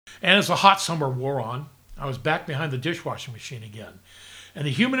And as the hot summer wore on, I was back behind the dishwashing machine again, and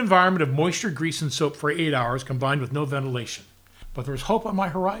the humid environment of moisture, grease, and soap for 8 hours combined with no ventilation. But there was hope on my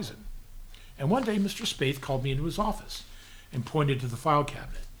horizon. And one day, Mr. Spaeth called me into his office and pointed to the file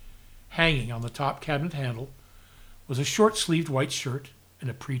cabinet. Hanging on the top cabinet handle was a short-sleeved white shirt and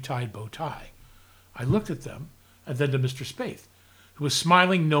a pre-tied bow tie. I looked at them and then to Mr. Spaeth, who was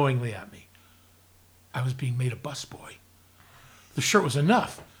smiling knowingly at me. I was being made a busboy. The shirt was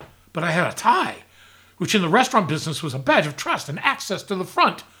enough, but I had a tie, which in the restaurant business was a badge of trust and access to the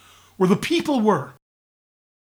front, where the people were.